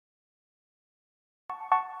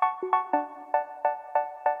They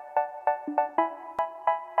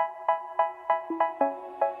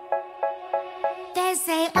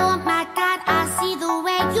say, oh my God, I see the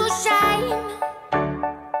way you shine.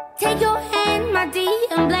 Take your hand, my dear,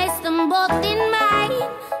 and place them both in mine.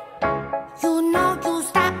 You know you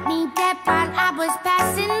stopped me dead while I was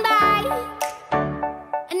passing by.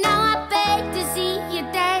 And now I beg to see you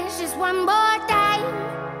dance just one more time.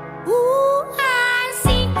 Ooh, I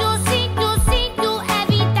see you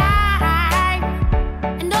every time.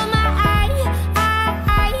 And oh my,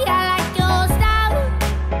 I like your style.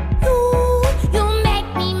 You make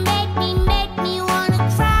me wanna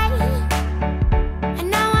cry. And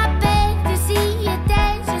now I beg to see you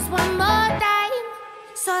dance just one more time.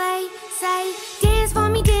 So they say, dance for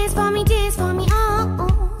me, dance for me, dance for me,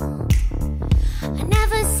 oh. I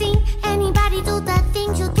never seen anybody do the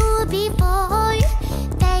things you do before.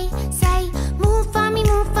 They say, move for me,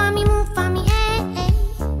 move for me, move for me, eh.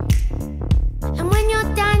 And when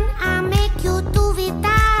you're done, I'll make you do it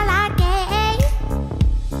all again.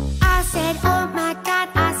 I said, oh my God,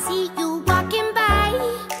 I see you walking by.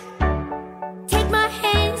 Take my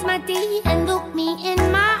hands, my dear,